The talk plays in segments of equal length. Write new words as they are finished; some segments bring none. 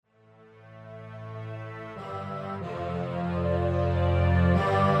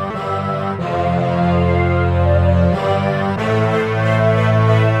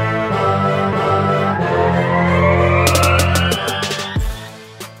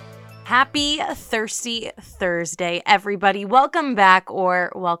Happy Thirsty Thursday, everybody. Welcome back or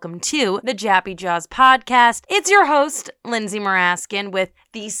welcome to the Jappy Jaws podcast. It's your host, Lindsay Maraskin, with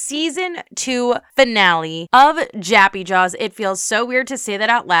the season 2 finale of Jappy Jaws. It feels so weird to say that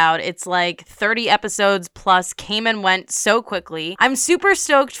out loud. It's like 30 episodes plus came and went so quickly. I'm super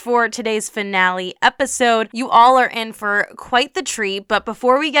stoked for today's finale episode. You all are in for quite the treat, but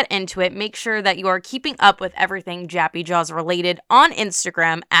before we get into it, make sure that you are keeping up with everything Jappy Jaws related on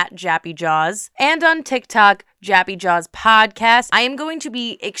Instagram at Jappy Jaws and on TikTok, Jappy Jaws Podcast. I am going to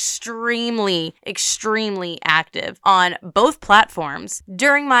be extremely active on both platforms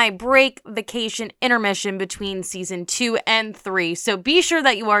during my break, vacation, intermission between season 2 and 3. So be sure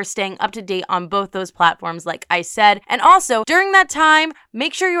that you are staying up to date on both those platforms, like I said. And also, during that time,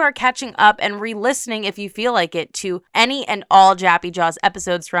 make sure you are catching up and re-listening if you feel like it to any and all Jappy Jaws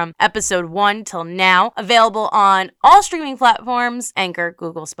episodes from episode 1 till now. Available on all streaming platforms, Anchor,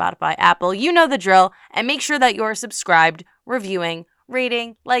 Google, Spotify, Apple, you know the drill. And make sure that you're subscribed, reviewing,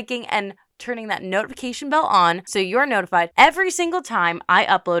 rating, liking, and turning that notification bell on so you're notified every single time I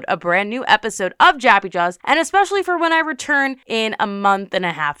upload a brand new episode of Jappy Jaws, and especially for when I return in a month and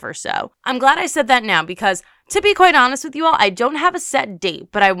a half or so. I'm glad I said that now because, to be quite honest with you all, I don't have a set date,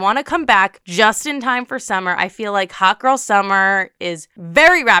 but I want to come back just in time for summer. I feel like hot girl summer is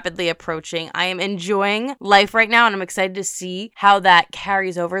very rapidly approaching. I am enjoying life right now, and I'm excited to see how that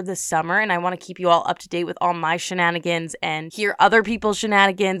carries over this summer, and I want to keep you all up to date with all my shenanigans and hear other people's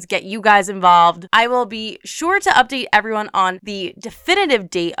shenanigans, get you guys involved. I will be sure to update everyone on the definitive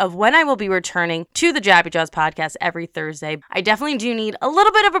date of when I will be returning to the Jappy Jaws podcast every Thursday. I definitely do need a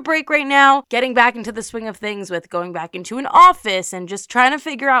little bit of a break right now, getting back into the swing of things with going back into an office and just trying to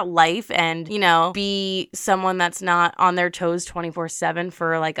figure out life and, be someone that's not on their toes 24/7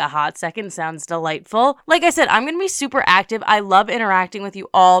 for like a hot second. Sounds delightful. Like I said, I'm going to be super active. I love interacting with you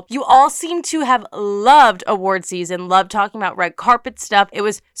all. You all seem to have loved award season, loved talking about red carpet stuff. It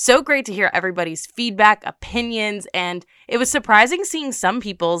was so great to hear everybody's feedback, opinions, and it was surprising seeing some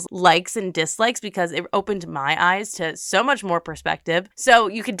people's likes and dislikes because it opened my eyes to so much more perspective. So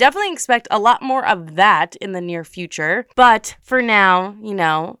you could definitely expect a lot more of that in the near future. But for now,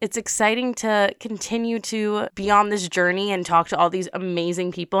 it's exciting to continue to be on this journey and talk to all these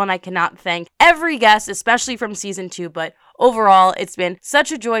amazing people. And I cannot thank every guest, especially from season 2, but overall, it's been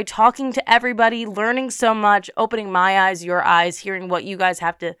such a joy talking to everybody, learning so much, opening my eyes, your eyes, hearing what you guys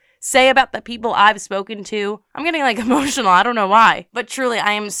have to say about the people I've spoken to. I'm getting emotional. I don't know why. But truly,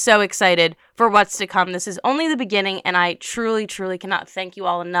 I am so excited for what's to come. This is only the beginning, and I truly cannot thank you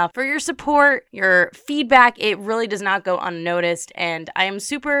all enough for your support, your feedback. It really does not go unnoticed, and I am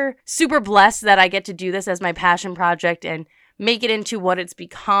super blessed that I get to do this as my passion project and make it into what it's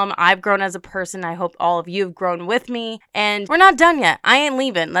become. I've grown as a person. I hope all of you have grown with me, and we're not done yet. I ain't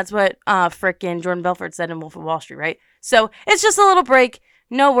leaving. That's what frickin' Jordan Belfort said in Wolf of Wall Street, right? So it's just a little break.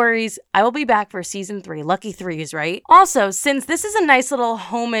 No worries, I will be back for season 3. Lucky threes, right? Also, since this is a nice little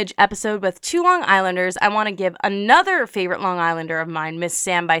homage episode with 2 Long Islanders, I want to give another favorite Long Islander of mine, Miss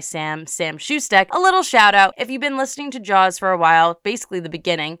Sam by Sam Shustek, a little shout out. If you've been listening to Jaws for a while, basically the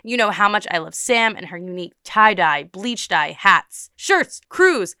beginning, you know how much I love Sam and her unique tie-dye, bleach dye, hats, shirts,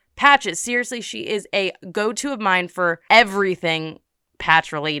 crews, patches. Seriously, she is a go-to of mine for everything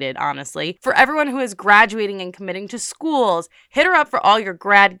patch related, honestly. For everyone who is graduating and committing to schools, hit her up for all your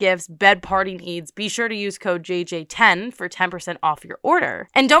grad gifts, bed party needs. Be sure to use code JJ10 for 10% off your order.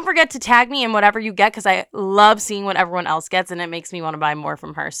 And don't forget to tag me in whatever you get because I love seeing what everyone else gets and it makes me want to buy more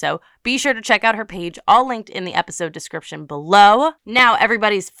from her. So be sure to check out her page, all linked in the episode description below. Now,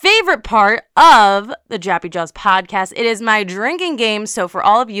 everybody's favorite part of the Jappy Jaws podcast, it is my drinking game. So for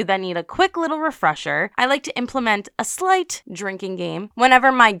all of you that need a quick little refresher, I like to implement a slight drinking game.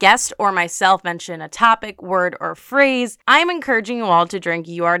 Whenever my guest or myself mention a topic, word, or phrase, I'm encouraging you all to drink,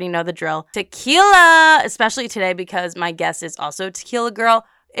 you already know the drill, tequila, especially today because my guest is also a tequila girl.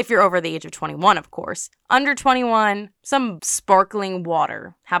 If you're over the age of 21, of course. Under 21, some sparkling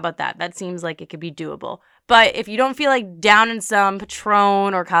water. How about that? That seems like it could be doable. But if you don't feel like down in some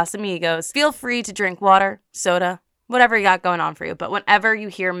Patron or Casamigos, feel free to drink water, soda, whatever you got going on for you. But whenever you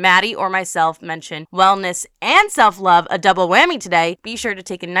hear Maddie or myself mention wellness and self-love, a double whammy today, be sure to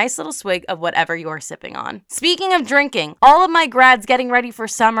take a nice little swig of whatever you're sipping on. Speaking of drinking, all of my grads getting ready for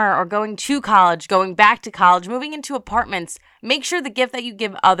summer or going to college, going back to college, moving into apartments, make sure the gift that you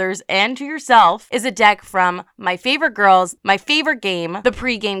give others and to yourself is a deck from my favorite girls, my favorite game, the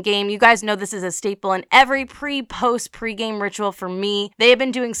pregame game. You guys know this is a staple in every post pregame ritual for me. They have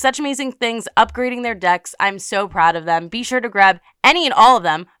been doing such amazing things, upgrading their decks. I'm so proud of them. Be sure to grab any and all of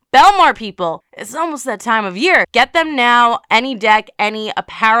them Belmar people, it's almost that time of year. Get them now. Any deck, any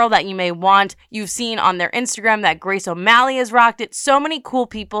apparel that you may want. You've seen on their Instagram that Grace O'Malley has rocked it. So many cool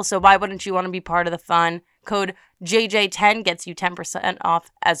people, so why wouldn't you want to be part of the fun? Code JJ10 gets you 10% off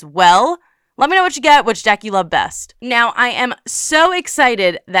as well. Let me know what you get, which deck you love best. Now, I am so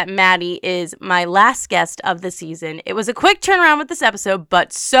excited that Maddie is my last guest of the season. It was a quick turnaround with this episode,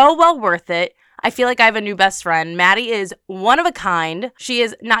 but so well worth it. I feel like I have a new best friend. Maddie is one of a kind. She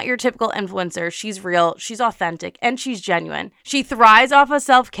is not your typical influencer. She's real, she's authentic, and she's genuine. She thrives off of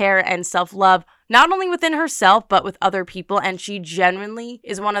self-care and self-love, not only within herself, but with other people. And she genuinely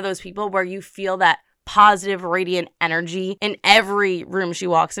is one of those people where you feel that positive, radiant energy in every room she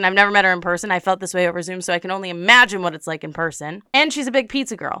walks in. I've never met her in person. I felt this way over Zoom, so I can only imagine what it's like in person. And she's a big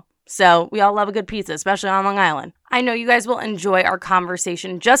pizza girl. So we all love a good pizza, especially on Long Island. I know you guys will enjoy our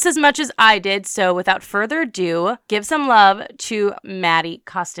conversation just as much as I did. So without further ado, give some love to Maddie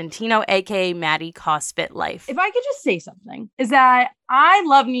Costantino, aka Maddie Cosfit Life. If I could just say something, is that I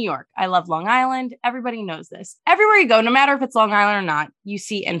love New York. I love Long Island. Everybody knows this. Everywhere you go, no matter if it's Long Island or not, you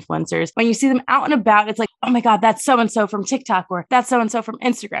see influencers. When you see them out and about, it's like, oh my God, that's so-and-so from TikTok, or that's so-and-so from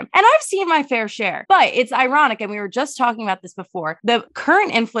Instagram. And I've seen my fair share, but it's ironic. And we were just talking about this before. The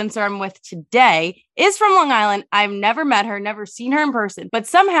current influencer I'm with today is from Long Island. I've never met her, never seen her in person, but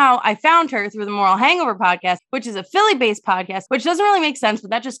somehow I found her through the Moral Hangover podcast, which is a Philly-based podcast, which doesn't really make sense,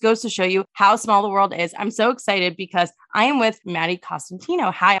 but that just goes to show you how small the world is. I'm so excited because I am with Maddie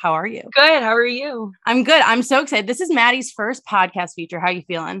Costantino. Hi, how are you? Good. How are you? I'm good. I'm so excited. This is Maddie's first podcast feature. How are you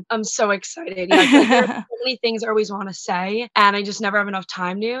feeling? I'm so excited. Yeah, I feel like there are so many things I always want to say, and I just never have enough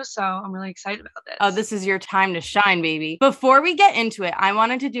time to, so I'm really excited about this. Oh, this is your time to shine, baby. Before we get into it, I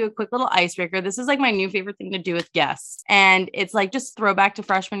wanted to do a quick little icebreaker. This is like my new favorite thing to do with guests, and it's like just throwback to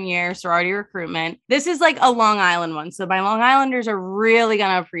freshman year, sorority recruitment. This is like a Long Island one, so my Long Islanders are really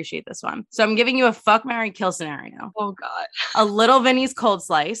going to appreciate this one. So I'm giving you a fuck, marry, kill scenario. Oh, God. A Little Vinny's cold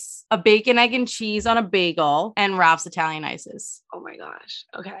slice, a bacon, egg, and cheese on a bagel, and Ralph's Italian ices. Oh my gosh.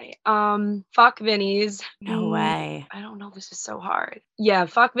 Okay. Fuck Vinny's. No way. I don't know. This is so hard. Yeah.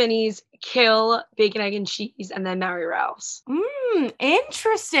 Fuck Vinny's, kill bacon, egg, and cheese, and then marry Ralph's.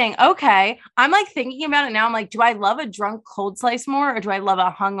 Interesting. Okay. I'm like thinking about it now. I'm like, do I love a drunk cold slice more, or do I love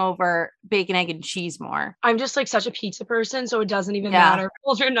a hungover bacon, egg, and cheese more? I'm just like such a pizza person, so it doesn't even matter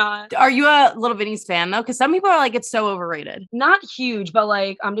cold or not. Are you a Little Vinny's fan though? Because some people are like, it's so overrated. Not huge, but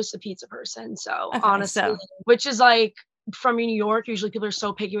like I'm just a pizza person. So honestly, which is like, from New York, usually people are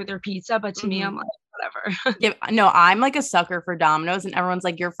so picky with their pizza, but to me, I'm like, whatever. Yeah, no, I'm like a sucker for Domino's, and everyone's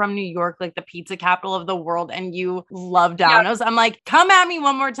like, you're from New York, like the pizza capital of the world, and you love Domino's. Yeah. I'm like, come at me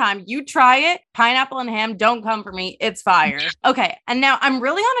one more time. You try it. Pineapple and ham, don't come for me. It's fire. Okay. And now I'm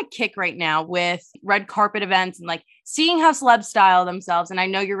really on a kick right now with red carpet events and like seeing how celebs style themselves. And I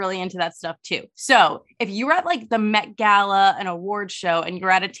know you're really into that stuff too. So if you were at like the Met Gala, an award show, and you're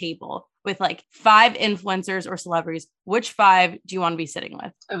at a table with like 5 influencers or celebrities, which 5 do you want to be sitting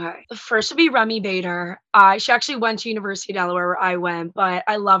with? Okay. The first would be Remy Bader. She actually went to University of Delaware where I went, but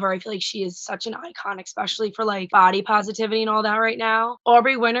I love her. I feel like she is such an icon, especially for like body positivity and all that right now.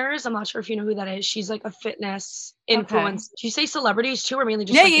 Aubrey Winters, I'm not sure if you know who that is. She's like a fitness influence. Okay. Did you say celebrities too, or mainly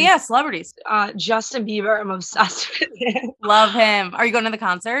just celebrities? Justin Bieber, I'm obsessed with him. Love him. Are you going to the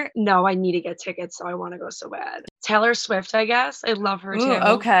concert? No, I need to get tickets, so I want to go so bad. Taylor Swift, I guess. I love her too.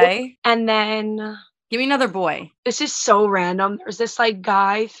 Okay. And then give me another boy. This is so random. There's this like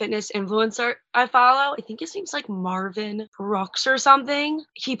guy fitness influencer I follow. I think his name's like Marvin Brooks or something.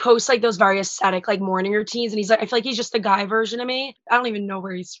 He posts like those very aesthetic like morning routines, and he's like, I feel like he's just the guy version of me. I don't even know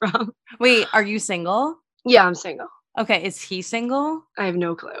where he's from. Wait, are you single? Yeah, I'm single. Okay, is he single? I have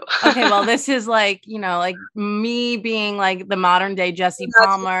no clue. Okay, well, this is like, you know, like me being like the modern day Jesse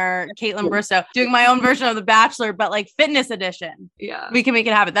Palmer, Caitlin Bristow, doing my own version of The Bachelor, but like fitness edition. Yeah. We can make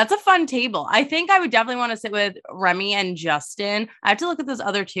it happen. That's a fun table. I think I would definitely want to sit with Remy and Justin. I have to look at those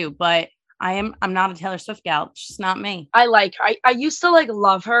other 2, but I'm not a Taylor Swift gal. It's just not me. I like her. I used to like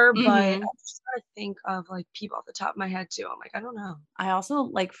love her, but I just gotta think of like people off the top of my head too. I'm like, I don't know. I also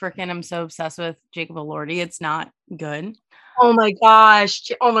like freaking, I'm so obsessed with Jacob Elordi. It's not good. Oh my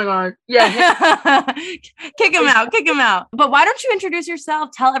gosh. Oh my God. Yeah. Kick him out. Kick him out. But why don't you introduce yourself?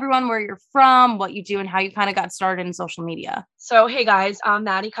 Tell everyone where you're from, what you do, and how you kind of got started in social media. So, hey guys, I'm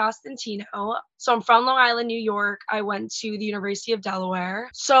Maddie Costantino. So I'm from Long Island, New York. I went to the University of Delaware.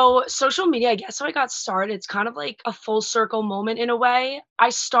 So social media, I guess how I got started, it's kind of like a full circle moment in a way. I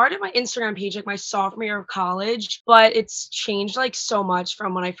started my Instagram page like my sophomore year of college, but it's changed like so much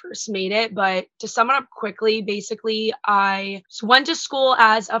from when I first made it. But to sum it up quickly, basically, I went to school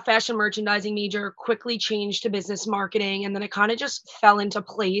as a fashion merchandising major, quickly changed to business marketing, and then it kind of just fell into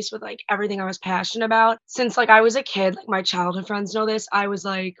place with like everything I was passionate about. Since like I was a kid, like my childhood friends know this, I was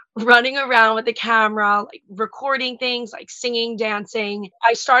like running around with the camera, like recording things, like singing, dancing.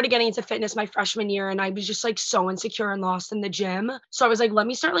 I started getting into fitness my freshman year and I was just like so insecure and lost in the gym. So I was like, let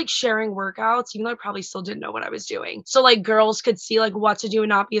me start like sharing workouts, even though I probably still didn't know what I was doing. So like girls could see like what to do and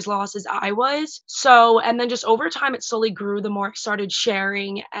not be as lost as I was. So, and then just over time, it slowly grew the more I started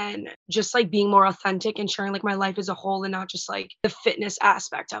sharing and just like being more authentic and sharing like my life as a whole and not just like the fitness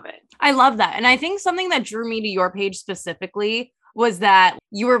aspect of it. I love that. And I think something that drew me to your page specifically was that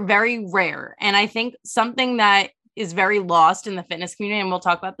you were very rare. And I think something that is very lost in the fitness community, and we'll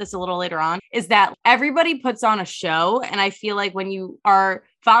talk about this a little later on, is that everybody puts on a show. And I feel like when you are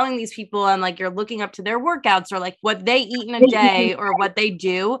following these people and like you're looking up to their workouts or like what they eat in a day or what they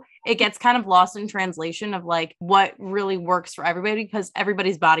do, it gets kind of lost in translation of like what really works for everybody because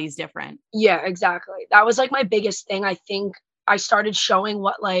everybody's body is different. Yeah, exactly. That was like my biggest thing. I think I started showing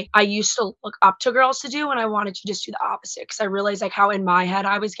what like I used to look up to girls to do and I wanted to just do the opposite because I realized like how in my head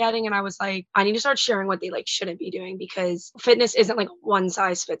I was getting and I was like I need to start sharing what they like shouldn't be doing because fitness isn't like one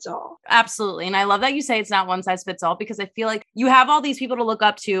size fits all. Absolutely. And I love that you say it's not one size fits all because I feel like you have all these people to look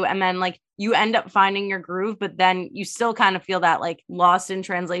up to and then like you end up finding your groove, but then you still kind of feel that like lost in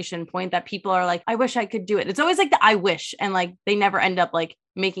translation point that people are like, I wish I could do it. It's always like the I wish and like they never end up like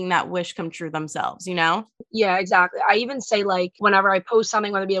making that wish come true themselves, you know? Yeah, exactly. I even say like whenever I post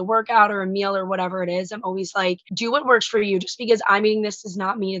something, whether it be a workout or a meal or whatever it is, I'm always like, do what works for you. Just because I'm eating this does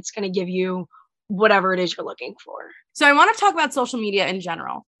not mean it's going to give you whatever it is you're looking for. So I want to talk about social media in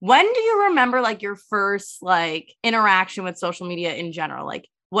general. When do you remember like your first like interaction with social media in general? Like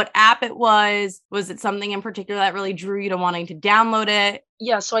what app it was? Was it something in particular that really drew you to wanting to download it?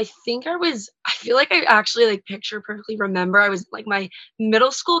 Yeah, so I feel like I actually like picture perfectly remember I was like my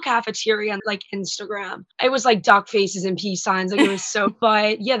middle school cafeteria and like Instagram. It was like duck faces and peace signs. Like it was so,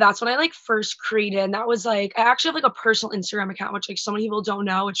 but yeah, that's when I like first created. And that was like, I actually have like a personal Instagram account, which like so many people don't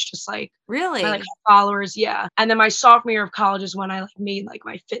know. It's just like Really? my like followers. Yeah. And then my sophomore year of college is when I like made like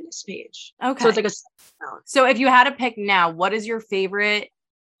my fitness page. Okay. So it's like a account. So if you had to pick now, what is your favorite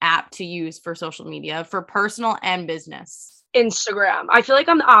app to use for social media for personal and business? Instagram. I feel like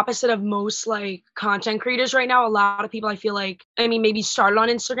I'm the opposite of most like content creators right now. A lot of people I feel like I mean maybe started on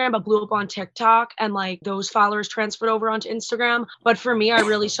Instagram but blew up on TikTok and like those followers transferred over onto Instagram. But for me, I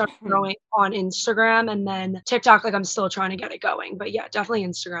really started growing on Instagram and then TikTok like I'm still trying to get it going. But yeah, definitely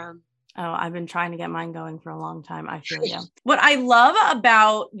Instagram. Oh, I've been trying to get mine going for a long time. I feel you. What I love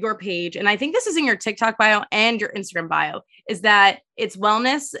about your page, and I think this is in your TikTok bio and your Instagram bio, is that it's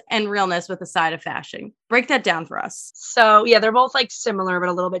wellness and realness with a side of fashion. Break that down for us. So yeah, they're both like similar but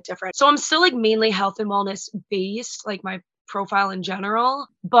a little bit different. So I'm still like mainly health and wellness based, like my profile in general,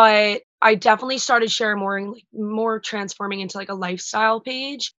 but I definitely started sharing more transforming into like a lifestyle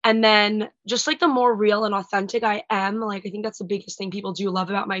page. And then just like the more real and authentic I am, like I think that's the biggest thing people do love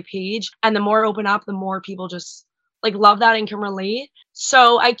about my page. And the more I open up, the more people just like love that and can relate.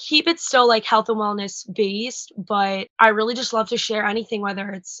 So I keep it still like health and wellness based, but I really just love to share anything, whether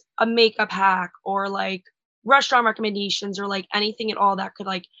it's a makeup hack or like restaurant recommendations or like anything at all that could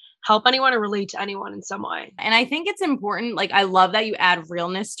like help anyone or relate to anyone in some way. And I think it's important. Like, I love that you add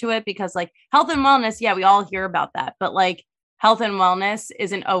realness to it because, like, health and wellness, yeah, we all hear about that, but like, health and wellness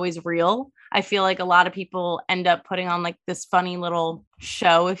isn't always real. I feel like a lot of people end up putting on like this funny little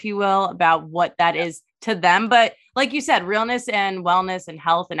show, if you will, about what that is to them. But like you said, realness and wellness and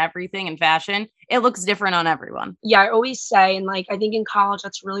health and everything and fashion, it looks different on everyone. Yeah, I always say, and like I think in college,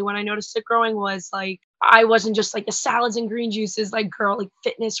 that's really when I noticed it growing was like I wasn't just like the salads and green juices, like girl, like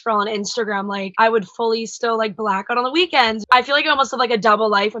fitness girl on Instagram. Like I would fully still like black out on the weekends. I feel like I almost have like a double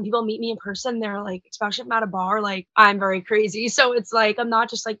life when people meet me in person. They're like, especially if I'm at a bar, like I'm very crazy. So it's like I'm not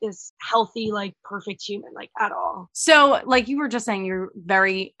just like this healthy, like perfect human, like at all. So, like you were just saying, you're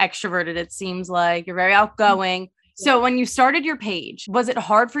very extroverted. It seems like you're very outgoing. So when you started your page, was it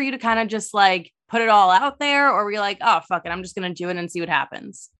hard for you to kind of just like put it all out there, or were you like, oh, fuck it, I'm just going to do it and see what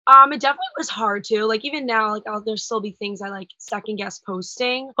happens? It definitely was hard to like, even now, like there'll still be things I like second guess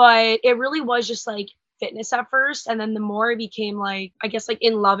posting, but it really was just like fitness at first. And then the more I became like, I guess like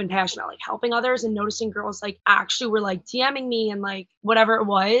in love and passionate, like helping others and noticing girls like actually were like DMing me and like whatever it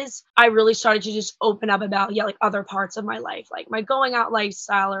was, I really started to just open up about, yeah, like other parts of my life, like my going out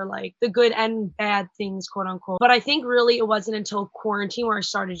lifestyle or like the good and bad things, quote unquote. But I think really it wasn't until quarantine where I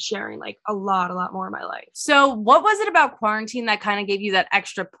started sharing like a lot more of my life. So what was it about quarantine that kind of gave you that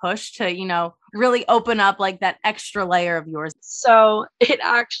extra push to, really open up like that extra layer of yours? So it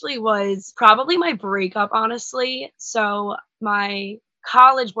actually was probably my breakup, honestly. So my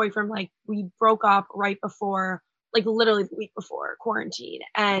college boyfriend, like we broke up right before, like literally the week before quarantine.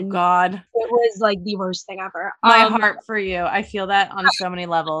 Oh And God, it was like the worst thing ever. my heart for you. I feel that on so many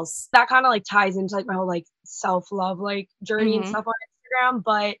levels. That kind of like ties into like my whole like self-love like journey and Mhm. stuff on Instagram.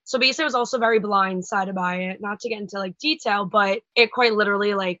 But so basically I was also very blindsided by it. Not to get into like detail, but it quite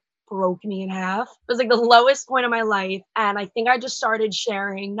literally like broke me in half. It was like the lowest point of my life. And I think I just started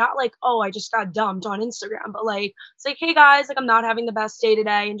sharing, not like, oh, I just got dumped on Instagram, but like it's like, hey guys, like I'm not having the best day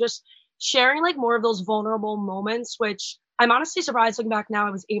today. And just sharing like more of those vulnerable moments, which I'm honestly surprised looking back now I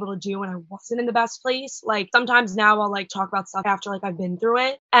was able to do when I wasn't in the best place. Like sometimes now I'll like talk about stuff after like I've been through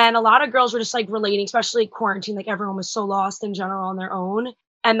it. And a lot of girls were just like relating, especially quarantine, like everyone was so lost in general on their own.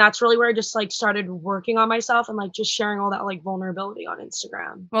 And that's really where I just like started working on myself and like just sharing all that like vulnerability on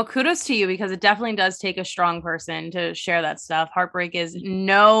Instagram. Well, kudos to you because it definitely does take a strong person to share that stuff. Heartbreak is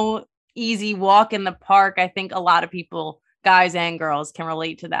no easy walk in the park. I think a lot of people, guys and girls, can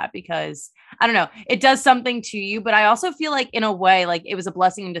relate to that because I don't know, it does something to you. But I also feel like in a way, like it was a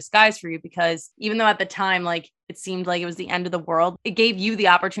blessing in disguise for you because even though at the time, like it seemed like it was the end of the world, it gave you the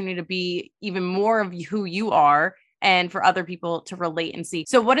opportunity to be even more of who you are and for other people to relate and see.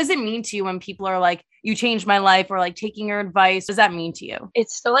 So what does it mean to you when people are like, you changed my life or like taking your advice? What does that mean to you?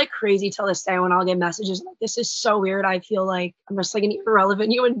 It's still like crazy till this day when I'll get messages like, this is so weird. I feel like I'm just like an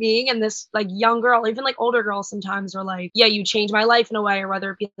irrelevant human being. And this like young girl, even like older girls sometimes are like, yeah, you changed my life in a way, or whether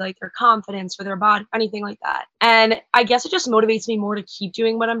it be like their confidence or their body, anything like that. And I guess it just motivates me more to keep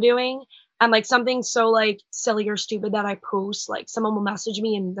doing what I'm doing. And like something so like silly or stupid that I post, like someone will message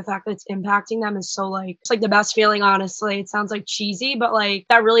me and the fact that it's impacting them is so like, it's like the best feeling, honestly. It sounds like cheesy, but like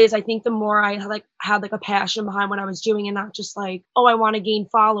that really is. I think the more I like had like a passion behind what I was doing and not just like, oh, I want to gain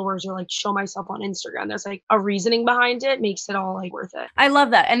followers or like show myself on Instagram. There's like a reasoning behind it, makes it all like worth it. I love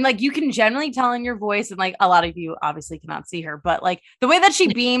that. And like you can generally tell in your voice, and like a lot of you obviously cannot see her, but like the way that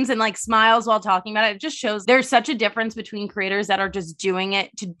she beams and like smiles while talking about it, it just shows there's such a difference between creators that are just doing it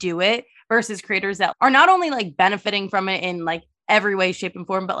to do it versus creators that are not only like benefiting from it in like every way, shape, and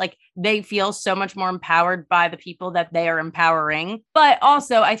form, but like they feel so much more empowered by the people that they are empowering. But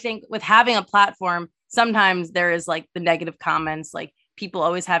also, I think with having a platform, sometimes there is like the negative comments, like people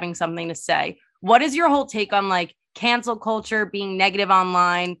always having something to say. What is your whole take on like cancel culture, being negative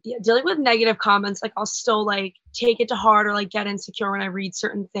online? Yeah, dealing with negative comments, like I'll still like take it to heart or like get insecure when I read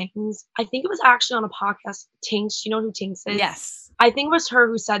certain things. I think it was actually on a podcast, Tinks. You know who Tinks is? Yes. I think it was her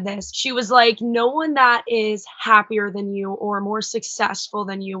who said this. She was like, no one that is happier than you or more successful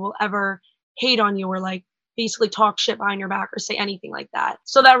than you will ever hate on you or like basically talk shit behind your back or say anything like that.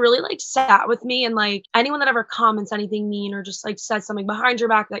 So that really like sat with me. And like anyone that ever comments anything mean or just like says something behind your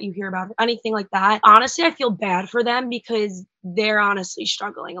back that you hear about or anything like that, honestly, I feel bad for them because they're honestly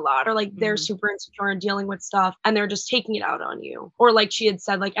struggling a lot or like they're super insecure and dealing with stuff and they're just taking it out on you. Or like she had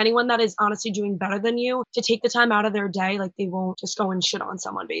said, like anyone that is honestly doing better than you to take the time out of their day, like they won't just go and shit on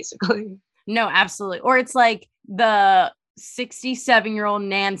someone basically. No, absolutely. Or it's like the 67-year-old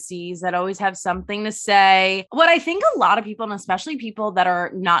Nancy's that always have something to say. What I think a lot of people, and especially people that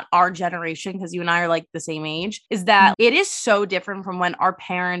are not our generation, because you and I are like the same age, is that it is so different from when our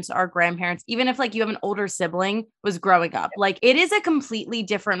parents, our grandparents, even if like you have an older sibling, was growing up. Like it is a completely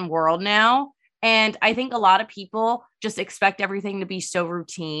different world now. And I think a lot of people just expect everything to be so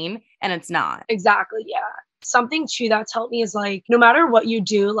routine, and it's not. Exactly. Yeah. Something too that's helped me is like, no matter what you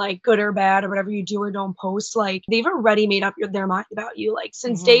do, like good or bad or whatever you do or don't post, like they've already made up their mind about you. Like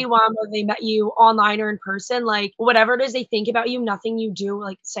since day one, whether they met you online or in person, like whatever it is they think about you, nothing you do,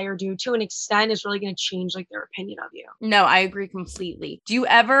 like say or do to an extent is really going to change like their opinion of you. No, I agree completely. Do you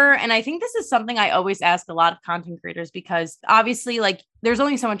ever, and I think this is something I always ask a lot of content creators because obviously like there's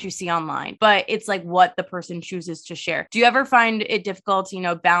only so much you see online, but it's like what the person chooses to share. Do you ever find it difficult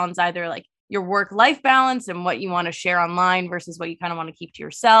to, balance either like your work-life balance and what you want to share online versus what you kind of want to keep to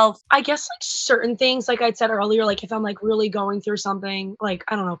yourself? I guess like certain things, like I said earlier, like if I'm like really going through something like,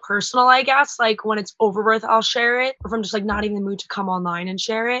 I don't know, personal, I guess, like when it's over with, I'll share it. Or if I'm just like not even in the mood to come online and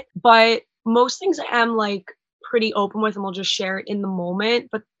share it. But most things I am like pretty open with and we'll just share it in the moment.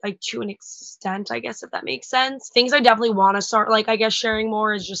 But like to an extent, I guess, if that makes sense. Things I definitely want to start, like, I guess sharing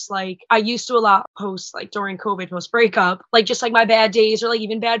more is just like, I used to a lot post like during COVID, post breakup, like just like my bad days or like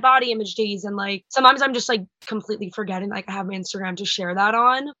even bad body image days. And like sometimes I'm just like completely forgetting, like I have my Instagram to share that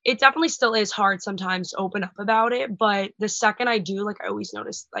on. It definitely still is hard sometimes to open up about it. But the second I do, like I always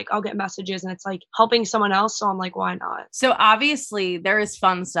notice, like I'll get messages and it's like helping someone else. So I'm like, why not? So obviously there is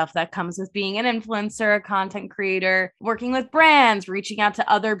fun stuff that comes with being an influencer, a content creator, working with brands, reaching out to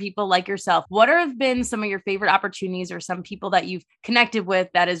other people like yourself. What have been some of your favorite opportunities or some people that you've connected with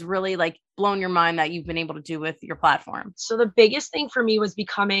that is really like blown your mind that you've been able to do with your platform? So the biggest thing for me was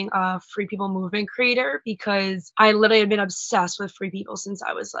becoming a Free People movement creator, because I literally had been obsessed with Free People since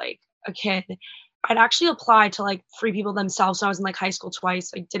I was like a kid. I'd actually applied to like Free People themselves when I was in like high school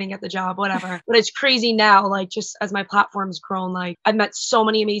twice. Like didn't get the job, whatever. But it's crazy now, like just as my platform's grown, like I've met so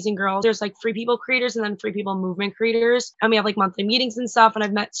many amazing girls. There's like Free People creators and then Free People movement creators. And we have like monthly meetings and stuff. And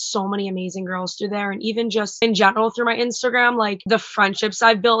I've met so many amazing girls through there. And even just in general through my Instagram, like the friendships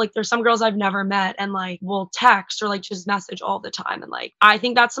I've built, like there's some girls I've never met and like will text or like just message all the time. And like I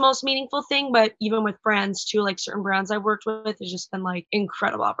think that's the most meaningful thing. But even with brands too, like certain brands I've worked with, it's just been like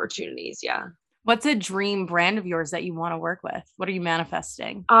incredible opportunities. Yeah. What's a dream brand of yours that you want to work with? What are you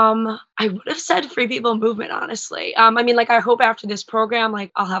manifesting? I would have said Free People movement, honestly. I mean, like, I hope after this program,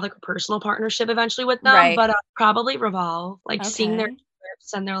 like, I'll have like a personal partnership eventually with them, Right. but probably Revolve, like seeing their Okay.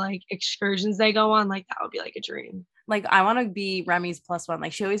 trips and their like excursions they go on, like that would be like a dream. Like I want to be Remy's plus one.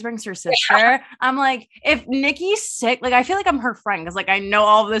 Like she always brings her sister. I'm like, if Nikki's sick, like I feel like I'm her friend because like I know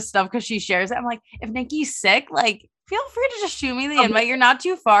all of this stuff because she shares it. I'm like, if Nikki's sick, like feel free to just shoot me the invite. You're not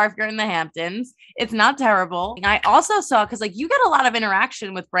too far if you're in the Hamptons. It's not terrible. And I also saw, because like you get a lot of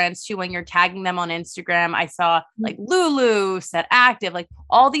interaction with brands too when you're tagging them on Instagram. I saw like Lulu, Set Active, like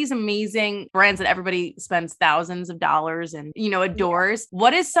all these amazing brands that everybody spends thousands of dollars and, you know, adores. Yeah.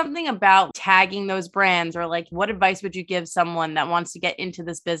 What is something about tagging those brands, or like what advice would you give someone that wants to get into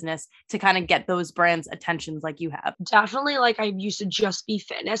this business to kind of get those brands' attentions like you have? Definitely, like I used to just be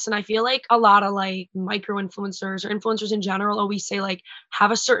fitness. And I feel like a lot of like micro influencers or influencers in general always say like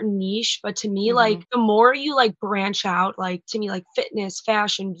have a certain niche. But to me, like the more you like branch out, like to me, like fitness,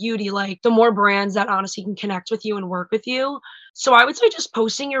 fashion, beauty, like the more brands that honestly can connect with you and work with you. So I would say just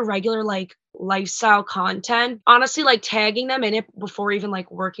posting your regular like lifestyle content, honestly, like tagging them in it before even like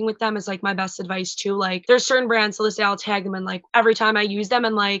working with them is like my best advice too. Like there's certain brands, so let's say I'll tag them and like every time I use them,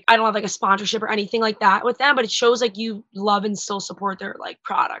 and like I don't have like a sponsorship or anything like that with them, but it shows like you love and still support their like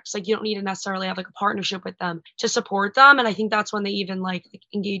products. Like you don't need to necessarily have like a partnership with them to support them. And I think that's when they even like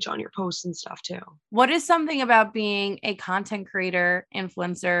engage on your posts and stuff too. What is something about being a content creator,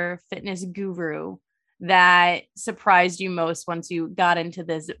 influencer, fitness guru that surprised you most once you got into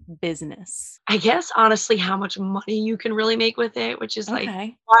this business? I guess honestly how much money you can really make with it, which is like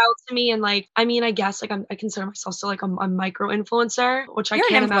Okay. wild to me. And like, I mean, I guess like I consider myself still like a micro influencer, which I You're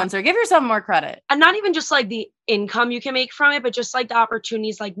can't an imagine. influencer. Give yourself more credit. And not even just like the income you can make from it, but just like the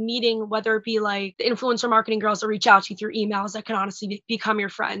opportunities, like meeting, whether it be like the influencer marketing girls that reach out to you through emails that can honestly become your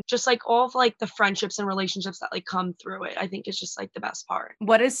friend. Just like all of like the friendships and relationships that like come through it, I think is just like the best part.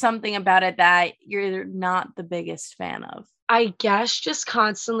 What is something about it that you're not the biggest fan of? I guess just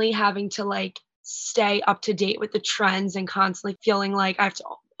constantly having to like stay up to date with the trends and constantly feeling like I have to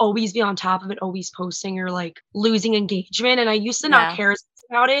always be on top of it, always posting, or like losing engagement. And I used to not Yeah. care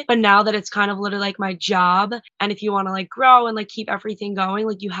about it, but now that it's kind of literally like my job, and if you want to like grow and like keep everything going,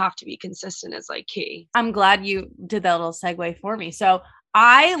 like you have to be consistent is like key. I'm glad you did that little segue for me. So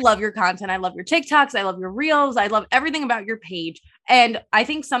I love your content. I love your TikToks. I love your reels. I love everything about your page. And I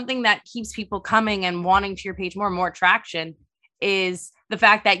think something that keeps people coming and wanting to your page more and more traction is the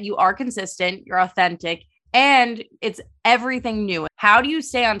fact that you are consistent, you're authentic, and it's everything new. How do you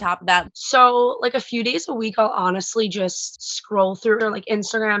stay on top of that? So like a few days a week, I'll honestly just scroll through or like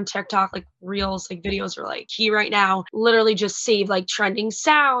Instagram, TikTok, like reels, like videos are like key right now. Literally just save like trending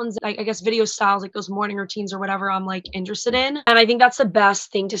sounds, like I guess video styles, like those morning routines or whatever I'm like interested in. And I think that's the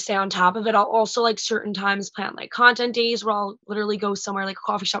best thing to stay on top of it. I'll also like certain times plan like content days where I'll literally go somewhere like a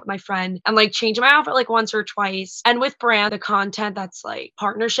coffee shop with my friend and like change my outfit like once or twice. And with brand, the content that's like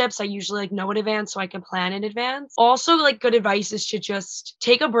partnerships, I usually like know in advance so I can plan in advance. Also, like good advice is to just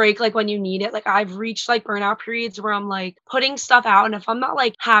take a break like when you need it. Like I've reached like burnout periods where I'm like putting stuff out, and if I'm not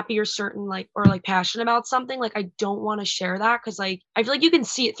like happy or certain like or like passionate about something, like I don't want to share that, because like I feel like you can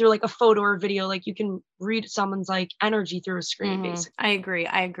see it through like a photo or video. Like you can read someone's like energy through a screen basically. I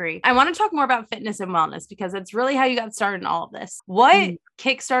agree. I want to talk more about fitness and wellness because it's really how you got started in all of this. What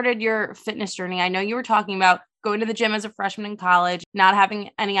kickstarted your fitness journey? I know you were talking about going to the gym as a freshman in college, not having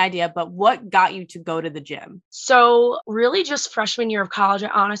any idea, but what got you to go to the gym? So really just freshman year of college, I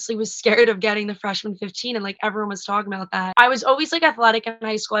honestly was scared of getting the freshman 15 and like everyone was talking about that. I was always like athletic in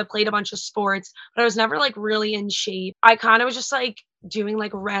high school. I played a bunch of sports, but I was never like really in shape. I kind of was just like doing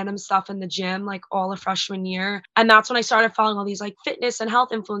like random stuff in the gym like all of freshman year. And that's when I started following all these like fitness and health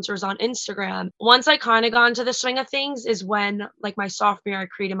influencers on Instagram. Once I kind of got into the swing of things is when like my sophomore year I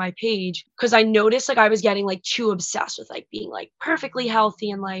created my page because I noticed like I was getting like too obsessed with like being like perfectly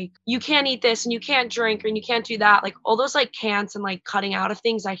healthy and like you can't eat this and you can't drink and you can't do that. Like all those like can'ts and like cutting out of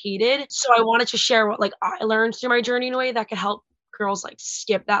things I hated. So I wanted to share what like I learned through my journey in a way that could help girls like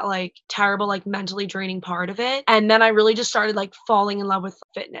skip that like terrible like mentally draining part of it. And then I really just started like falling in love with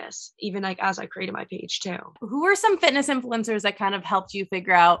fitness even like as I created my page too. Who are some fitness influencers that kind of helped you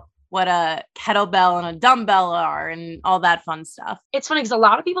figure out what a kettlebell and a dumbbell are and all that fun stuff? It's funny because a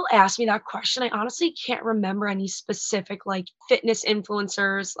lot of people ask me that question. I honestly can't remember any specific like fitness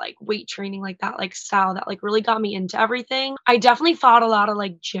influencers, like weight training, like that, like style that like really got me into everything. I definitely followed a lot of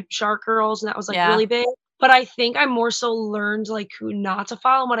like Gymshark girls, and that was like Yeah. really big. But I think I more so learned like who not to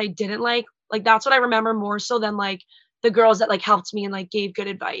follow and what I didn't like. Like that's what I remember more so than like the girls that like helped me and like gave good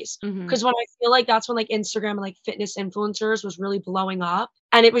advice. Mhm. Because when I feel like that's when like Instagram and like fitness influencers was really blowing up.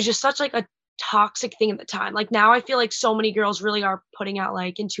 And it was just such like a toxic thing at the time. Like now I feel like so many girls really are putting out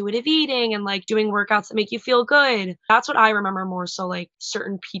like intuitive eating and like doing workouts that make you feel good. That's what I remember more so like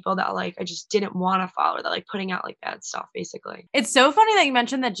certain people that like I just didn't want to follow that like putting out like bad stuff basically. It's so funny that you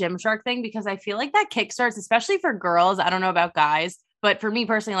mentioned the Gymshark thing because I feel like that kickstarts, especially for girls. I don't know about guys, but for me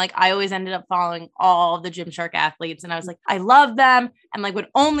personally, like I always ended up following all the Gymshark athletes and I was like, I love them and like would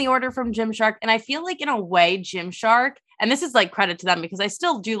only order from Gymshark. And I feel like in a way, Gymshark, and this is like credit to them because I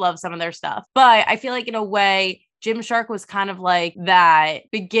still do love some of their stuff, but I feel like in a way, Gymshark was kind of like that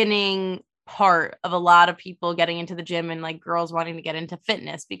beginning part of a lot of people getting into the gym and like girls wanting to get into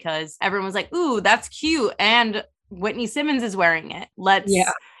fitness because everyone was like, ooh, that's cute. And Whitney Simmons is wearing it. Let's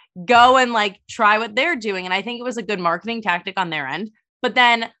go and like try what they're doing. And I think it was a good marketing tactic on their end. But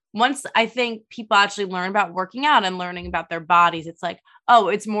then once I think people actually learn about working out and learning about their bodies, it's like, oh,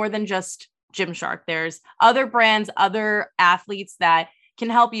 it's more than just Gymshark. There's other brands, other athletes that can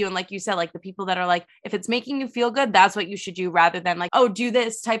help you. And like you said, like the people that are like, if it's making you feel good, that's what you should do rather than like, oh, do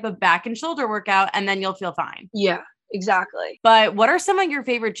this type of back and shoulder workout and then you'll feel fine. Yeah, exactly. But what are some of your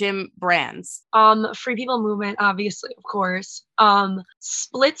favorite gym brands? Free People Movement, obviously, of course.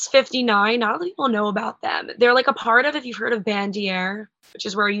 Splits 59, not a lot of people know about them. They're like a part of, if you've heard of Bandier, which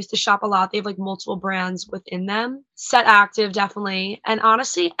is where I used to shop a lot. They have like multiple brands within them. Set Active, definitely. And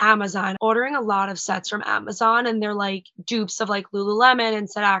honestly, Amazon. Ordering a lot of sets from Amazon and they're like dupes of like Lululemon and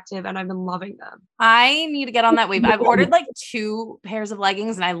Set Active, and I've been loving them. I need to get on that wave. I've ordered like 2 pairs of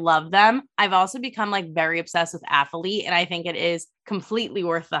leggings and I love them. I've also become like very obsessed with Athlete and I think it is completely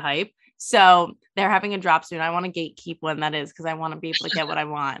worth the hype. So they're having a drop soon. I want to gatekeep when that is because I want to be able to get what I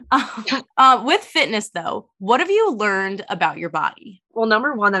want. With fitness though, what have you learned about your body? Well,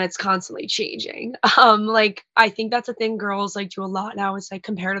 number one, that it's constantly changing. Like I think that's a thing girls like do a lot now is like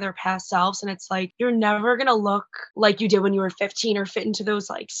compare to their past selves. And it's like you're never gonna look like you did when you were 15 or fit into those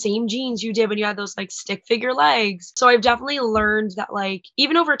like same jeans you did when you had those like stick figure legs. So I've definitely learned that like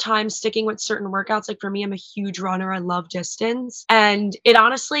even over time sticking with certain workouts, like for me, I'm a huge runner. I love distance. And it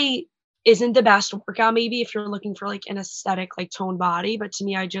honestly isn't the best workout maybe if you're looking for like an aesthetic like toned body, but to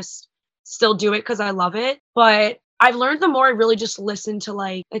me I just still do it because I love it. But I've learned the more I really just listen to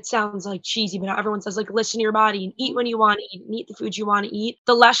like, it sounds like cheesy, but everyone says like, listen to your body and eat when you want to eat and eat the food you want to eat.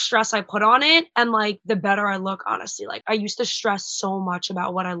 The less stress I put on it and like the better I look, honestly. Like I used to stress so much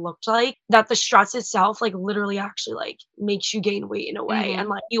about what I looked like that the stress itself like literally actually like makes you gain weight in a way. And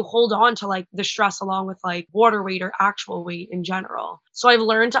like you hold on to like the stress along with like water weight or actual weight in general. So I've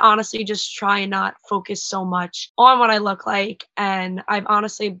learned to honestly just try and not focus so much on what I look like. And I'm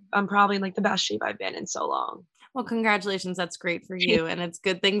probably in like the best shape I've been in so long. Well, congratulations. That's great for you. And it's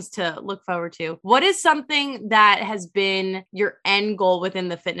good things to look forward to. What is something that has been your end goal within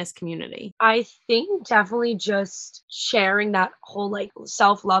the fitness community? I think definitely just sharing that whole like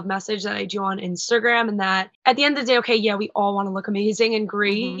self-love message that I do on Instagram, and that at the end of the day, okay, yeah, we all want to look amazing and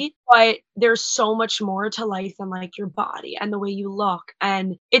great, but there's so much more to life than like your body and the way you look.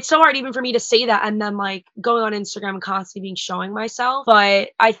 And it's so hard even for me to say that and then like going on Instagram and constantly being showing myself. But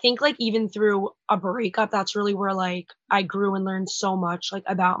I think like even through a breakup, that's really where like I grew and learned so much like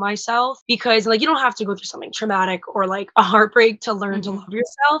about myself, because like you don't have to go through something traumatic or like a heartbreak to learn to love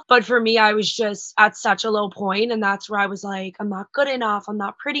yourself. But for me, I was just at such a low point, and that's where I was like, I'm not good enough, I'm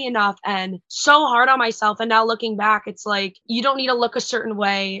not pretty enough, and so hard on myself. And now looking back, it's like you don't need to look a certain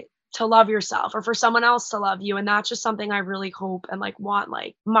way to love yourself or for someone else to love you. And that's just something I really hope and like want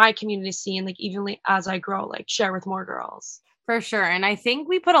like my community to see and like evenly as I grow, like share with more girls. For sure. And I think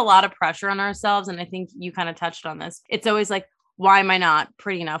we put a lot of pressure on ourselves. And I think you kind of touched on this. It's always like, why am I not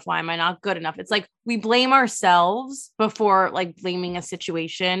pretty enough? Why am I not good enough? It's like we blame ourselves before like blaming a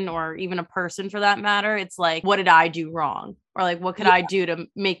situation or even a person for that matter. It's like, what did I do wrong? Or like, what could I do to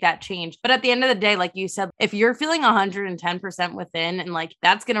make that change? But at the end of the day, like you said, if you're feeling 110% within and like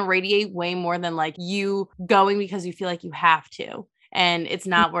that's going to radiate way more than like you going because you feel like you have to. And it's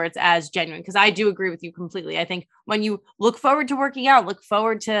not where it's as genuine. Because I do agree with you completely. I think when you look forward to working out, look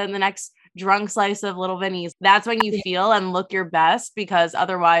forward to the next drunk slice of Little Vinny's, that's when you feel and look your best, because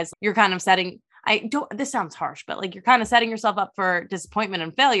otherwise you're kind of this sounds harsh, but like you're kind of setting yourself up for disappointment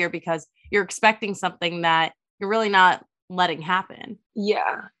and failure because you're expecting something that you're really not letting happen.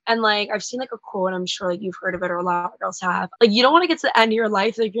 Yeah. And like I've seen like a quote, I'm sure like you've heard of it or a lot of girls have. Like you don't want to get to the end of your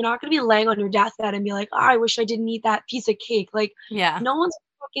life. Like you're not gonna be laying on your deathbed and be like, oh, I wish I didn't eat that piece of cake. Like no one's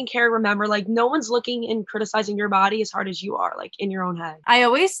fucking care. Remember, like no one's looking and criticizing your body as hard as you are, like in your own head. I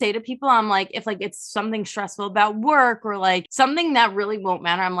always say to people, I'm like, if like it's something stressful about work or like something that really won't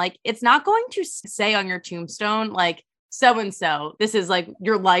matter, I'm like, it's not going to say on your tombstone, like, so-and-so, this is like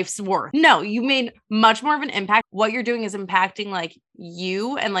your life's worth. No, you made much more of an impact. What you're doing is impacting like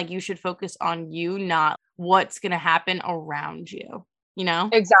you, and like you should focus on you, not what's going to happen around you, you know?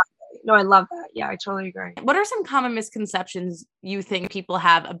 Exactly. No, I love that. Yeah, I totally agree. What are some common misconceptions you think people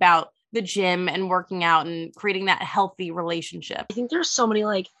have about the gym and working out and creating that healthy relationship? I think there's so many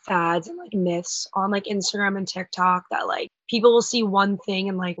like fads and like myths on like Instagram and TikTok that like people will see one thing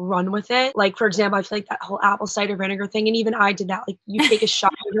and like run with it. Like, for example, I feel like that whole apple cider vinegar thing. And even I did that. Like you take a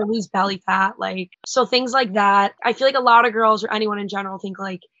shot, you're gonna lose belly fat. Like, so things like that. I feel like a lot of girls or anyone in general think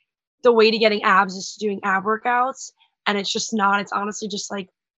like the way to getting abs is doing ab workouts. And it's just not. It's honestly just like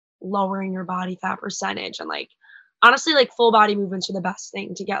lowering your body fat percentage. And like honestly, like full body movements are the best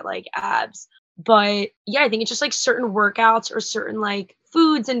thing to get like abs. But yeah, I think it's just like certain workouts or certain like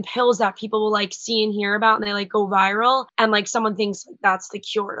foods and pills that people will like see and hear about and they like go viral. And like someone thinks like, that's the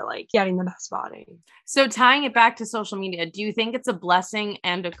cure to like getting the best body. So tying it back to social media, do you think it's a blessing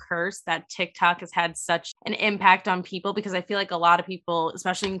and a curse that TikTok has had such an impact on people? Because I feel like a lot of people,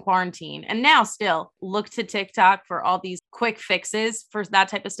 especially in quarantine and now still, look to TikTok for all these quick fixes for that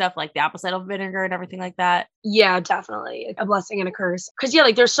type of stuff, like the apple cider vinegar and everything like that. Yeah, definitely a blessing and a curse. Because yeah,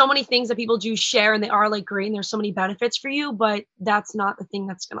 like there's so many things that people do share and they are like great and there's so many benefits for you, but that's not the thing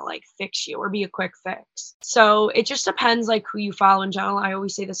that's gonna like fix you or be a quick fix. So it just depends like who you follow in general. I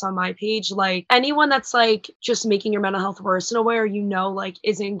always say this on my page, like anyone that's like just making your mental health worse in a way or like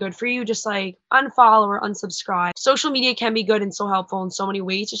isn't good for you, just like unfollow or unsubscribe. Social media can be good and so helpful in so many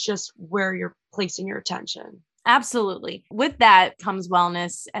ways. It's just where you're placing your attention. Absolutely. With that comes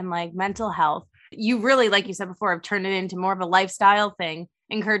wellness and like mental health. You really, like you said before, have turned it into more of a lifestyle thing,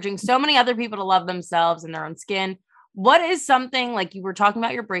 encouraging so many other people to love themselves and their own skin. What is something, like you were talking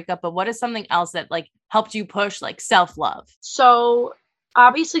about your breakup, but what is something else that like helped you push like self-love? So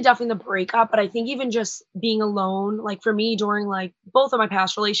obviously definitely the breakup, but I think even just being alone, like for me during like both of my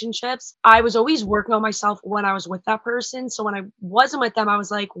past relationships, I was always working on myself when I was with that person. So when I wasn't with them, I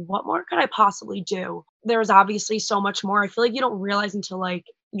was like, what more could I possibly do? There was obviously so much more. I feel like you don't realize until like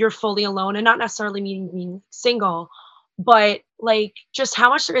you're fully alone, and not necessarily meaning being single, but like just how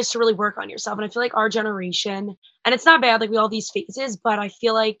much there is to really work on yourself. And I feel like our generation, and it's not bad, like we all these phases, but I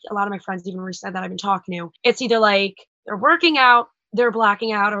feel like a lot of my friends even recently that I've been talking to, it's either like they're working out, they're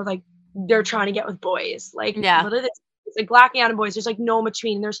blacking out, or like they're trying to get with boys. Like literally it's like blacking out and boys. There's like no in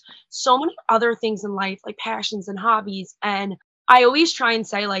between. There's so many other things in life, like passions and hobbies. And I always try and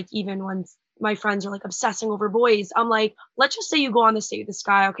say, like, even when my friends are like obsessing over boys, I'm like, let's just say you go on this date with this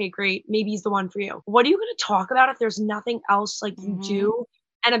guy. Okay, great. Maybe he's the one for you. What are you going to talk about if there's nothing else like you do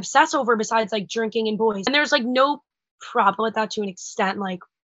and obsess over besides like drinking and boys? And there's like no problem with that to an extent. Like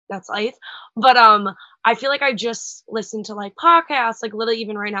that's life. But I feel like I just listen to like podcasts, like literally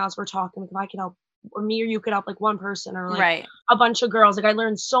even right now as we're talking, like if I could help or me or you could help like one person or like a bunch of girls. Like I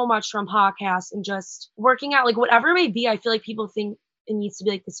learned so much from podcasts and just working out, like whatever it may be. I feel like people think it needs to be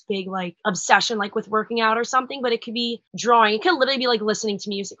like this big like obsession like with working out or something, but it could be drawing. It could literally be like listening to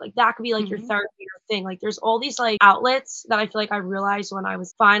music. Like that could be like your therapy or thing. Like there's all these like outlets that I feel like I realized when I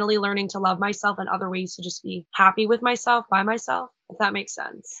was finally learning to love myself and other ways to just be happy with myself by myself, if that makes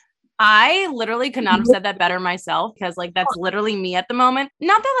sense. I literally could not have said that better myself, because like that's literally me at the moment.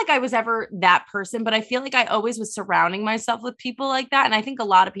 Not that like I was ever that person, but I feel like I always was surrounding myself with people like that. And I think a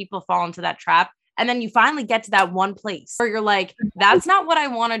lot of people fall into that trap. And then you finally get to that one place where you're like, that's not what I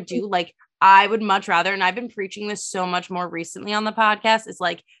want to do. Like I would much rather, and I've been preaching this so much more recently on the podcast, is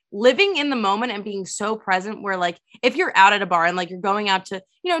like living in the moment and being so present where like if you're out at a bar and like you're going out to,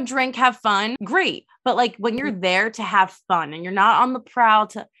 drink, have fun, great. But like when you're there to have fun and you're not on the prowl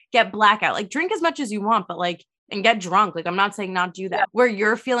to get blackout, like drink as much as you want, but like and get drunk. Like I'm not saying not do that. Yeah. Where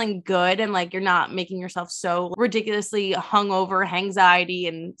you're feeling good and like you're not making yourself so ridiculously hungover, anxiety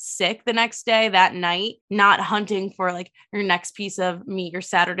and sick the next day, that night, not hunting for like your next piece of meat, your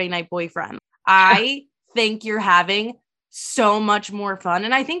Saturday night boyfriend. I think you're having so much more fun.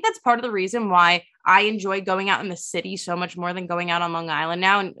 And I think that's part of the reason why I enjoy going out in the city so much more than going out on Long Island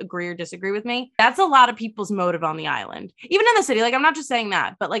now, and agree or disagree with me. That's a lot of people's motive on the island, even in the city. Like, I'm not just saying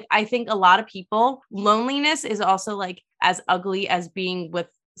that, but like, I think a lot of people, loneliness is also like as ugly as being with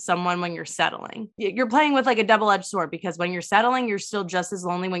someone when you're settling. You're playing with like a double-edged sword, because when you're settling, you're still just as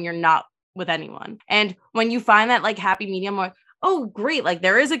lonely when you're not with anyone. And when you find that like happy medium where, oh, great, like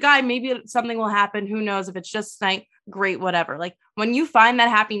there is a guy, maybe something will happen. Who knows if it's just tonight? Great, whatever. Like when you find that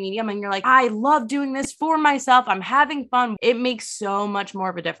happy medium and you're like, I love doing this for myself, I'm having fun, it makes so much more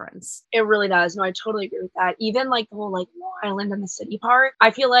of a difference. It really does. No, I totally agree with that. Even like the whole like Long Island and the city part,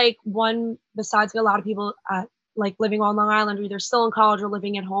 I feel like besides a lot of people like living on Long Island, or either still in college or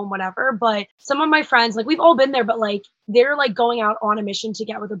living at home, whatever. But some of my friends, like we've all been there, but like they're like going out on a mission to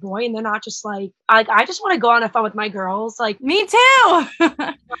get with a boy, and they're not just like, I just want to go on a fun with my girls. Like me too.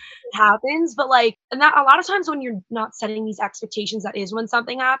 It happens, but like, and that a lot of times when you're not setting these expectations, that is when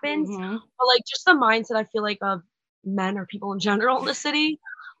something happens. Mm-hmm. But like just the mindset, I feel like, of men or people in general in the city,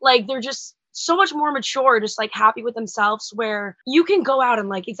 like they're just so much more mature, just like happy with themselves, where you can go out and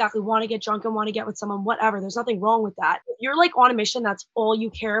like exactly want to get drunk and want to get with someone, whatever. There's nothing wrong with that. If you're like on a mission, that's all you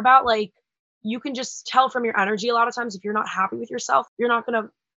care about. Like you can just tell from your energy a lot of times, if you're not happy with yourself, you're not going to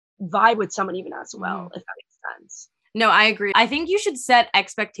vibe with someone even as well, if that makes sense. No, I agree. I think you should set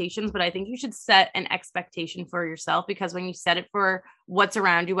expectations, but I think you should set an expectation for yourself, because when you set it for what's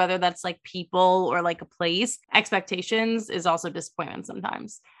around you, whether that's like people or like a place, expectations is also disappointment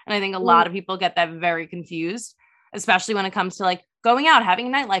sometimes. And I think a lot of people get that very confused, especially when it comes to like going out,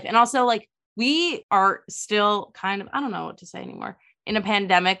 having a nightlife. And also like we are still kind of, I don't know what to say anymore, in a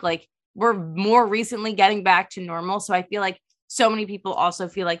pandemic. Like we're more recently getting back to normal. So I feel like so many people also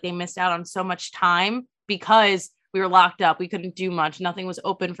feel like they missed out on so much time because we were locked up. We couldn't do much. Nothing was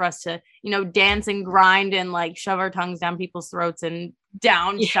open for us to, dance and grind and like shove our tongues down people's throats and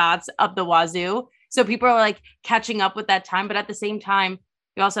down shots up the wazoo. So people are like catching up with that time. But at the same time,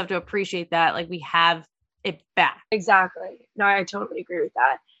 we also have to appreciate that like we have it back. Exactly. No, I totally agree with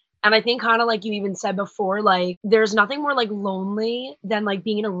that. And I think kind of like you even said before, like there's nothing more like lonely than like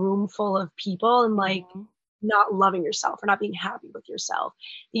being in a room full of people and like not loving yourself or not being happy with yourself,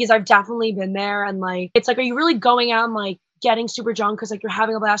 because I've definitely been there. And like, it's like, are you really going out and like getting super drunk because like you're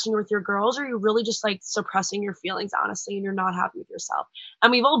having a blast and you're with your girls, or are you really just like suppressing your feelings, honestly, and you're not happy with yourself? And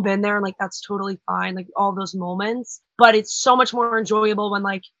we've all been there, and like, that's totally fine. Like all those moments, but it's so much more enjoyable when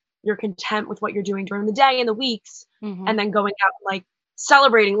like you're content with what you're doing during the day and the weeks, and then going out and like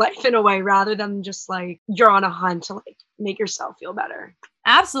celebrating life in a way, rather than just like you're on a hunt to like make yourself feel better.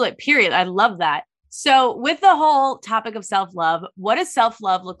 Absolutely. Period. I love that. So with the whole topic of self-love, what does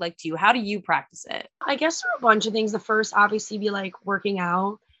self-love look like to you? How do you practice it? I guess there are a bunch of things. The first obviously be like working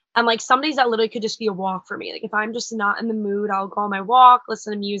out. And like some days that literally could just be a walk for me. Like if I'm just not in the mood, I'll go on my walk,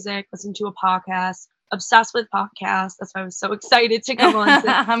 listen to music, listen to a podcast. Obsessed with podcasts. That's why I was so excited to come on.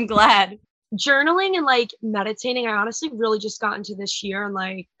 I'm glad. Journaling and like meditating, I honestly really just got into this year, and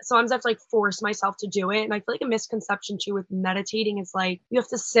like sometimes I have to like force myself to do it. And I feel like a misconception too with meditating is like you have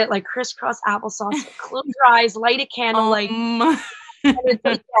to sit like crisscross applesauce, close your eyes, light a candle, and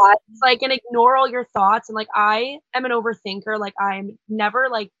it's like and ignore all your thoughts. And like I am an overthinker, like I'm never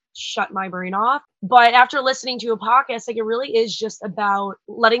like shut my brain off. But after listening to a podcast, like it really is just about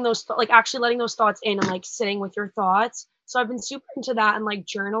letting those actually letting those thoughts in and like sitting with your thoughts. So I've been super into that and like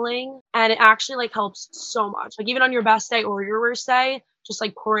journaling, and it actually like helps so much. Like even on your best day or your worst day, just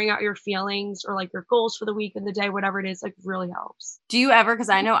like pouring out your feelings or like your goals for the week and the day, whatever it is, like really helps. Do you ever, because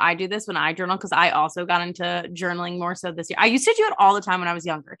I know I do this when I journal, because I also got into journaling more so this year. I used to do it all the time when I was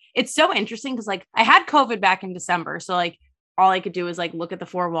younger. It's so interesting because like I had COVID back in December. So like all I could do is like look at the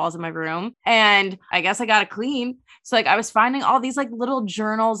four walls of my room, and I guess I got it clean. So like I was finding all these like little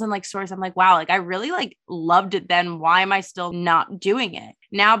journals and like stories. I'm like, wow, like I really like loved it then. Why am I still not doing it?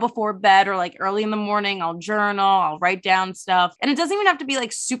 now before bed or like early in the morning, I'll journal, I'll write down stuff. And it doesn't even have to be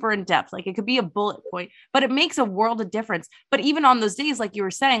like super in depth. Like it could be a bullet point, but it makes a world of difference. But even on those days, like you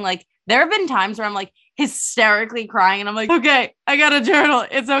were saying, like there have been times where I'm like hysterically crying and I'm like, okay, I got a journal.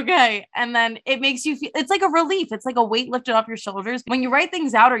 It's okay. And then it makes you feel, it's like a relief. It's like a weight lifted off your shoulders. When you write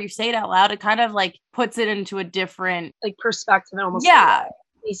things out or you say it out loud, it kind of like puts it into a different like perspective and almost yeah.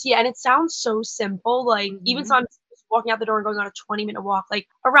 Yeah, and it sounds so simple. Like even sometimes walking out the door and going on a 20-minute walk, like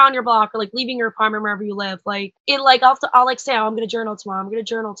around your block or like leaving your apartment wherever you live. Like it like I'll like say, oh, I'm gonna journal tomorrow. I'm gonna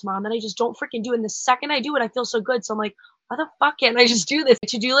journal tomorrow. And then I just don't freaking do it. And the second I do it, I feel so good. So I'm like, why the fuck can't I just do this?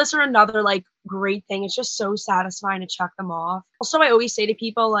 To-do lists are another like great thing. It's just so satisfying to check them off. Also, I always say to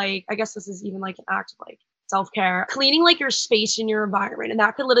people, like, I guess this is even like an act of like self-care, cleaning like your space in your environment. And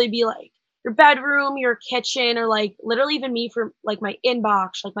that could literally be like your bedroom, your kitchen, or like literally even me for like my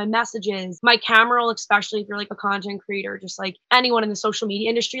inbox, like my messages, my camera roll, especially if you're like a content creator, just like anyone in the social media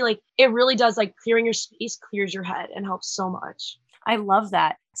industry, like it really does like clearing your space, clears your head and helps so much. I love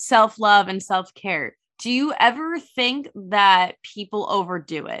that. Self-love and self-care. Do you ever think that people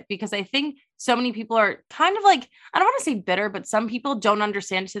overdo it? Because I think so many people are kind of like, I don't want to say bitter, but some people don't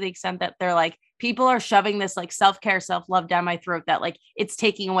understand to the extent that they're like, people are shoving this like self-care, self-love down my throat that like it's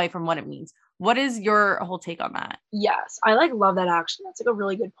taking away from what it means. What is your whole take on that? Yes, I like love that actually. That's like a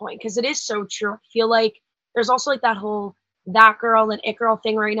really good point because it is so true. I feel like there's also like that whole that girl and it girl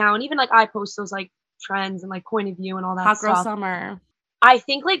thing right now. And even like I post those like trends and like point of view and all that Hot girl stuff. summer. I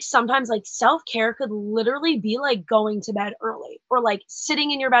think like sometimes like self-care could literally be like going to bed early or like sitting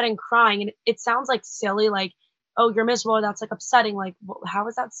in your bed and crying. And it sounds like silly, like, oh, you're miserable. That's like upsetting. Like, how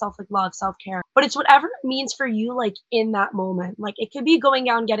is that self like love, self-care? But it's whatever it means for you, like in that moment. Like it could be going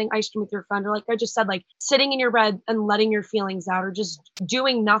out and getting ice cream with your friend, or like I just said, like sitting in your bed and letting your feelings out, or just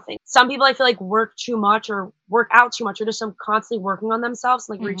doing nothing. Some people I feel like work too much or work out too much, or just constantly working on themselves,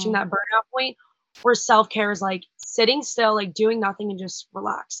 like reaching that burnout point where self-care is like sitting still, like doing nothing and just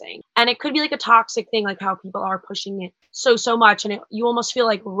relaxing. And it could be like a toxic thing, like how people are pushing it so much. And you almost feel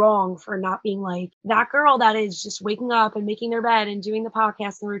like wrong for not being like that girl that is just waking up and making their bed and doing the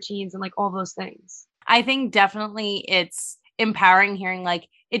podcast and routines and like all those things. I think definitely it's empowering hearing like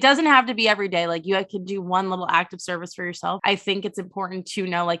it doesn't have to be every day. Like you could do one little act of service for yourself. I think it's important to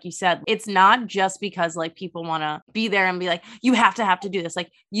know, like you said, it's not just because like people want to be there and be like, you have to do this. Like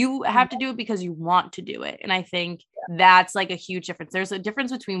you have to do it because you want to do it. And I think that's like a huge difference. There's a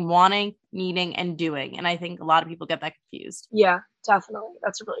difference between wanting, needing, and doing. And I think a lot of people get that confused. Yeah, definitely.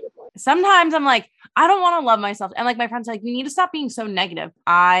 That's a really good point. Sometimes I'm like, I don't want to love myself. And like my friends are like, you need to stop being so negative.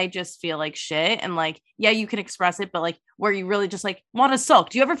 I just feel like shit. And like, yeah, you can express it, but like where you really just like want to sulk.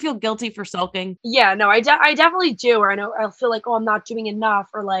 Do you ever feel guilty for sulking? Yeah, no, I definitely do. Or I know I'll feel like, oh, I'm not doing enough,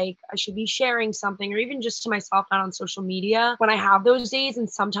 or like I should be sharing something, or even just to myself, not on social media. When I have those days, and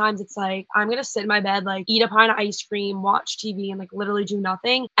sometimes it's like I'm gonna sit in my bed, like eat a pint of ice cream, watch TV, and like literally do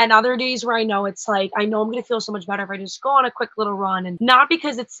nothing. And other days where I know it's like I know I'm gonna feel so much better if I just go on a quick little run, and not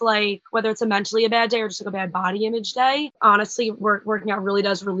because it's like whether it's a mentally a bad day or just like a bad body image day. Honestly, working out really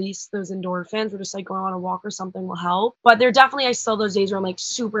does release those endorphins, or just like going on a walk or something will help. But there definitely I still those days where I'm like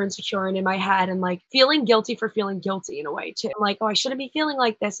super insecure and in my head and like feeling guilty for feeling guilty in a way too. I'm like, oh, I shouldn't be feeling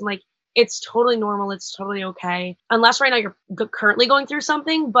like this. And like, it's totally normal. It's totally okay. Unless right now you're currently going through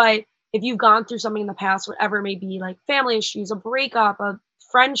something. But if you've gone through something in the past, whatever it may be, like family issues, a breakup, a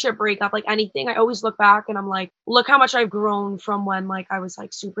friendship breakup, like anything, I always look back and I'm like, look how much I've grown from when like I was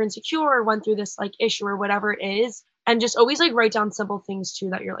like super insecure or went through this like issue or whatever it is. And just always like write down simple things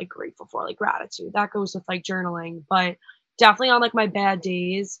too that you're like grateful for, like gratitude. That goes with like journaling. But definitely on like my bad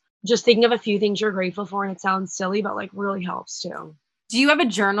days, just thinking of a few things you're grateful for, and it sounds silly, but like really helps too. Do you have a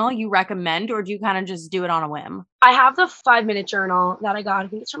journal you recommend, or do you kind of just do it on a whim? I have the 5-minute journal that I got. I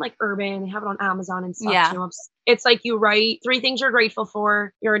think it's from like Urban. I have it on Amazon and stuff too. It's like you write 3 things you're grateful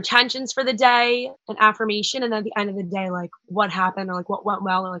for, your intentions for the day, an affirmation, and then at the end of the day, like what happened or like what went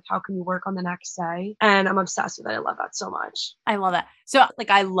well or like how can you work on the next day. And I'm obsessed with it. I love that so much. I love that. So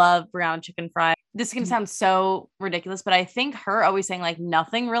like I love brown chicken fry. This can sound so ridiculous, but I think her always saying like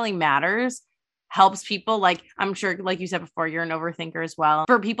nothing really matters helps people. Like I'm sure, like you said before, you're an overthinker as well.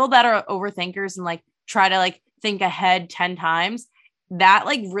 For people that are overthinkers and like try to like think ahead 10 times, that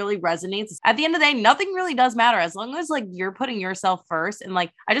like really resonates. At the end of the day, nothing really does matter as long as like you're putting yourself first. And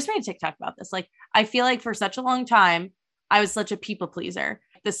like, I just made a TikTok about this. Like, I feel like for such a long time, I was such a people pleaser.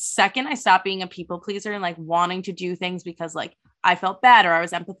 The second I stopped being a people pleaser and like wanting to do things because like I felt bad or I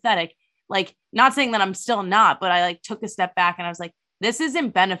was empathetic, like not saying that I'm still not, but I like took a step back and I was like, this isn't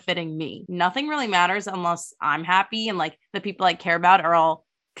benefiting me. Nothing really matters unless I'm happy and like the people I care about are all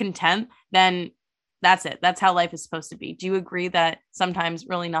content. Then that's it. That's how life is supposed to be. Do you agree that sometimes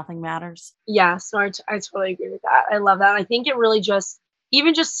really nothing matters? Yes, no, I totally agree with that. I love that. I think it really just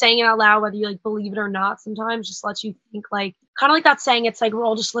even just saying it out loud, whether you like believe it or not, sometimes just lets you think like kind of like that saying, it's like we're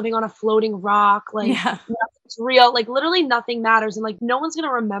all just living on a floating rock, like Yeah. nothing's real, like literally nothing matters. And like no one's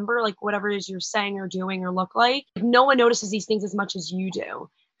gonna remember like whatever it is you're saying or doing or look like. No one notices these things as much as you do.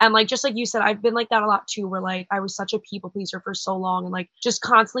 And like just like you said, I've been like that a lot too, where like I was such a people pleaser for so long and like just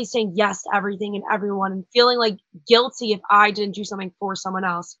constantly saying yes to everything and everyone and feeling like guilty if I didn't do something for someone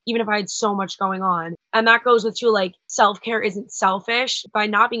else, even if I had so much going on. And that goes with too, like self-care isn't selfish. By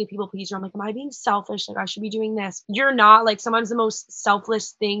not being a people pleaser, I'm like, am I being selfish? Like I should be doing this. You're not. Like sometimes the most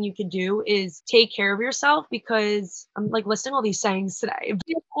selfless thing you could do is take care of yourself, because I'm like listing all these sayings today.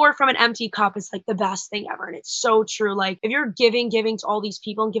 Being pour from an empty cup is like the best thing ever. And it's so true. Like if you're giving to all these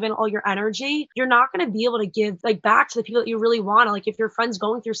people and giving all your energy, you're not going to be able to give like back to the people that you really want. Like if your friend's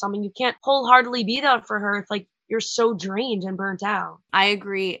going through something, you can't wholeheartedly be there for her if like you're so drained and burnt out. I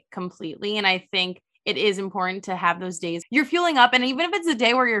agree completely. And I think it is important to have those days you're fueling up. And even if it's a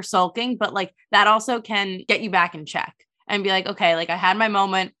day where you're sulking, but like that also can get you back in check and be like, okay, like I had my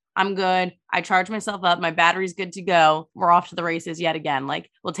moment. I'm good. I charged myself up. My battery's good to go. We're off to the races yet again.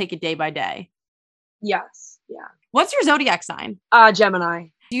 Like we'll take it day by day. Yes. Yeah. What's your zodiac sign? Gemini.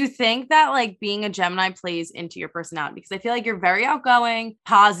 Do you think that like being a Gemini plays into your personality? Because I feel like you're very outgoing,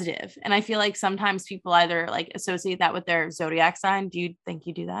 positive, and I feel like sometimes people either like associate that with their zodiac sign. Do you think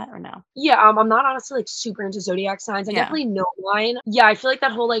you do that or no? Yeah, I'm not honestly like super into zodiac signs. I Yeah. definitely know mine. Yeah, I feel like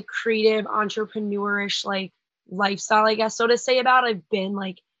that whole like creative, entrepreneurish like lifestyle, I guess, so to say about I've been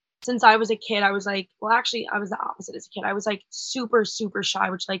like since I was a kid, I was like, well, actually, I was the opposite as a kid. I was like super, super shy,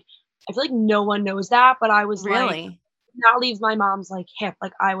 which like I feel like no one knows that, but I was like Really? not leave my mom's like hip.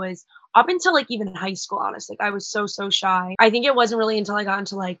 Like I was up until like even high school, honestly. Like I was so, so shy. I think it wasn't really until I got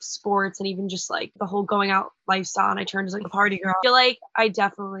into like sports and even just like the whole going out lifestyle and I turned into like a party girl. I feel like I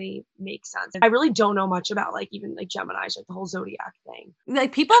definitely make sense. I really don't know much about like even like Geminis, like the whole zodiac thing.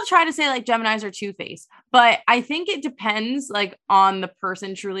 Like people try to say like Geminis are two-faced, but I think it depends like on the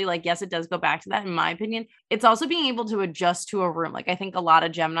person truly. Like, yes, it does go back to that in my opinion. It's also being able to adjust to a room. Like I think a lot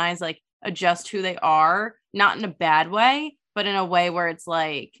of Geminis like adjust who they are, not in a bad way, but in a way where it's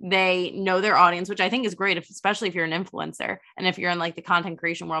like they know their audience, which I think is great, especially if you're an influencer and if you're in like the content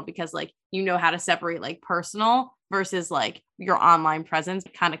creation world, because like you know how to separate like personal versus like your online presence,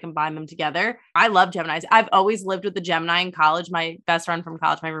 kind of combine them together. I love Geminis. I've always lived with the Gemini in college. My best friend from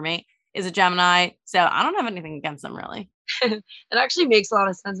college, my roommate, is a Gemini. So I don't have anything against them really. It actually makes a lot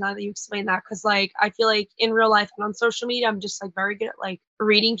of sense now that you explain that, because like I feel like in real life and on social media I'm just like very good at like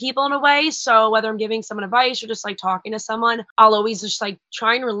reading people in a way, so whether I'm giving someone advice or just like talking to someone, I'll always just like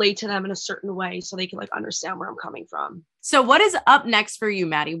try and relate to them in a certain way so they can like understand where I'm coming from. So what is up next for you,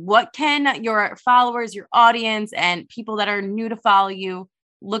 Maddie? What can your followers, your audience, and people that are new to follow you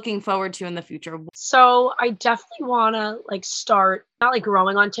looking forward to in the future? So I definitely want to like start not like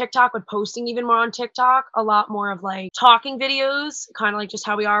growing on TikTok, but posting even more on TikTok, a lot more of like talking videos, kind of like just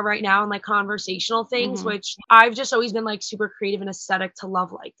how we are right now and like conversational things, which I've just always been like super creative and aesthetic to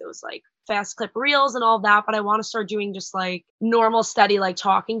love like those like fast clip reels and all that. But I want to start doing just like normal, steady, like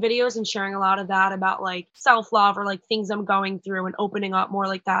talking videos and sharing a lot of that about like self-love or like things I'm going through and opening up more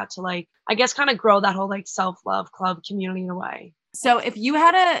like that to like, I guess, kind of grow that whole like self-love club community in a way. So if you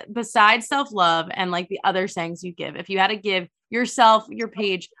had besides self-love and like the other sayings you give, if you had to give yourself, your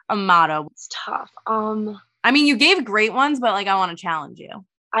page, a motto. It's tough. I mean, you gave great ones, but like, I want to challenge you.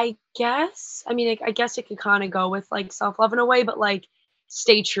 I guess, I mean, I guess it could kind of go with like self-love in a way, but like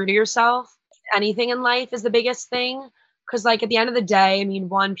stay true to yourself. Anything in life is the biggest thing. Cause like at the end of the day, I mean,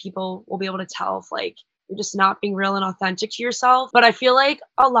 one, people will be able to tell if like you're just not being real and authentic to yourself. But I feel like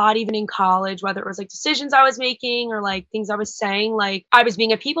a lot, even in college, whether it was like decisions I was making or like things I was saying, like I was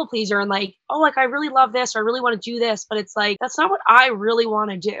being a people pleaser and like, oh, like I really love this or I really want to do this. But it's like, that's not what I really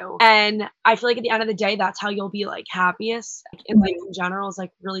want to do. And I feel like at the end of the day, that's how you'll be like happiest in life in general, is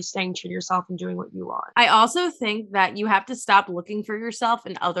like really staying true to yourself and doing what you want. I also think that you have to stop looking for yourself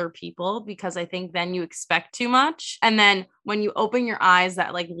in other people, because I think then you expect too much. And then when you open your eyes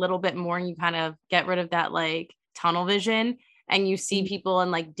that like little bit more and you kind of get rid of that like tunnel vision and you see people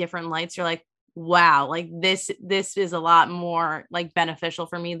in like different lights, you're like, wow, like this is a lot more like beneficial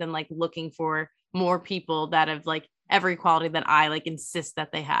for me than like looking for more people that have like every quality that I like insist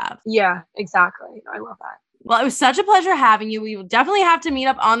that they have. Yeah, exactly. I love that. Well, it was such a pleasure having you. We will definitely have to meet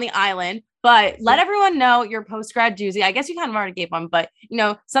up on the island, but let everyone know your post-grad doozy. I guess you kind of already gave one, but you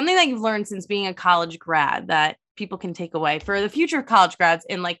know, something that you've learned since being a college grad that people can take away for the future college grads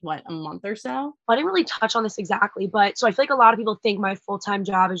in like what, a month or so? I didn't really touch on this exactly, but so I feel like a lot of people think my full-time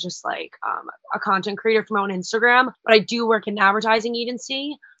job is just like a content creator for my own Instagram, but I do work in an advertising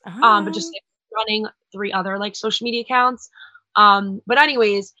agency, but just like, running 3 other like social media accounts. But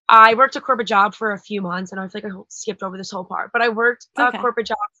anyways, I worked a corporate job for a few months, and I feel like I skipped over this whole part, but I worked a corporate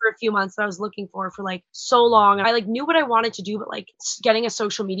job for a few months that I was looking for like so long. I like knew what I wanted to do, but like getting a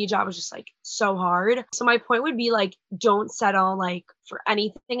social media job was just like so hard. So my point would be like, don't settle like for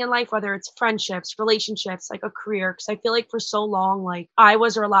anything in life, whether it's friendships, relationships, like a career. Cause I feel like for so long, like I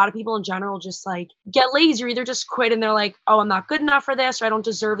was, or a lot of people in general, just like get lazy or either just quit and they're like, oh, I'm not good enough for this, or I don't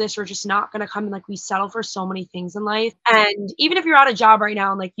deserve this, or just not going to come. And like we settle for so many things in life. And even if you're out of job right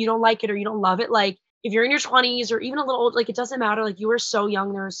now and like you don't like it or you don't love it, like if you're in your 20s or even a little old, like it doesn't matter. Like you are so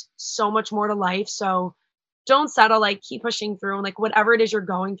young. There's so much more to life. So don't settle, like keep pushing through, and like whatever it is you're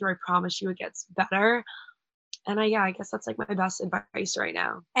going through, I promise you it gets better. And I guess that's like my best advice right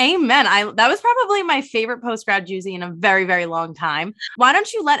now. Amen. That was probably my favorite post-grad Juicy in a very, very long time. Why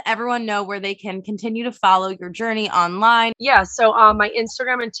don't you let everyone know where they can continue to follow your journey online? Yeah. So my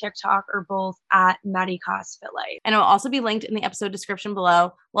Instagram and TikTok are both at Maddie Coss Fit Life. And it'll also be linked in the episode description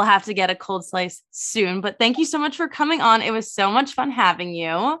below. We'll have to get a cold slice soon, but thank you so much for coming on. It was so much fun having you.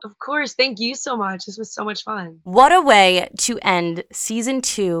 Of course. Thank you so much. This was so much fun. What a way to end season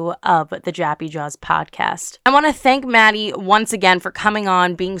 2 of the Jappy Jaws podcast. I want to thank Maddie once again for coming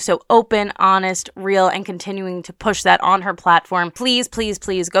on, being so open, honest, real, and continuing to push that on her platform. Please, please,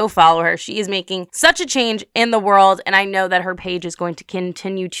 please go follow her. She is making such a change in the world, and I know that her page is going to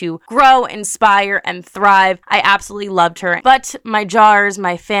continue to grow, inspire, and thrive. I absolutely loved her. But my jars,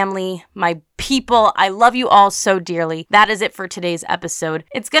 my family, my people, I love you all so dearly. That is it for today's episode.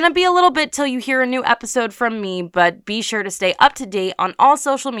 It's going to be a little bit till you hear a new episode from me, but be sure to stay up to date on all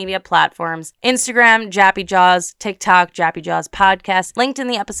social media platforms. Instagram, Jappy Jaws, TikTok, Jappy Jaws Podcast, linked in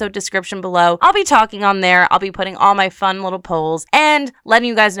the episode description below. I'll be talking on there. I'll be putting all my fun little polls and letting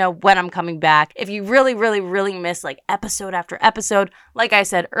you guys know when I'm coming back. If you really, really, really miss like episode after episode, like I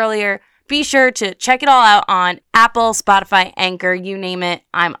said earlier, be sure to check it all out on Apple, Spotify, Anchor, you name it,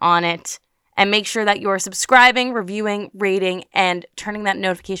 I'm on it. And make sure that you're subscribing, reviewing, rating, and turning that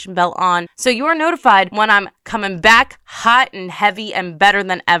notification bell on so you are notified when I'm coming back hot and heavy and better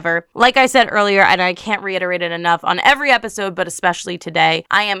than ever. Like I said earlier, and I can't reiterate it enough on every episode, but especially today,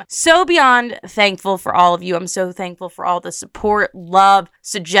 I am so beyond thankful for all of you. I'm so thankful for all the support, love,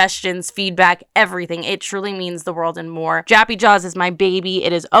 suggestions, feedback, everything. It truly means the world and more. Jappy Jaws is my baby.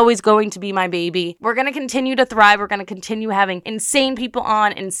 It is always going to be my baby. We're going to continue to thrive. We're going to continue having insane people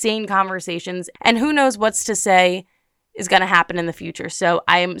on, insane conversations. And who knows what's to say is going to happen in the future. So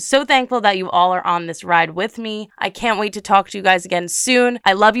I am so thankful that you all are on this ride with me. I can't wait to talk to you guys again soon.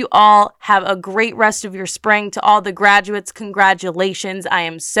 I love you all. Have a great rest of your spring. To all the graduates, congratulations. I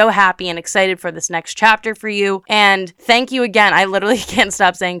am so happy and excited for this next chapter for you. And thank you again. I literally can't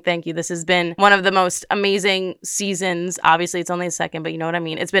stop saying thank you. This has been one of the most amazing seasons. Obviously, it's only a second, but you know what I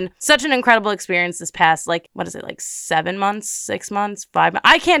mean. It's been such an incredible experience this past, like 7 months, 6 months, 5 months.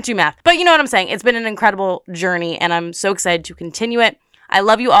 I can't do math, but you know what I'm saying. It's been an incredible journey, and I'm so excited to continue it. I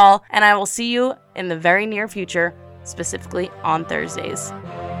love you all, and I will see you in the very near future, specifically on Thursdays.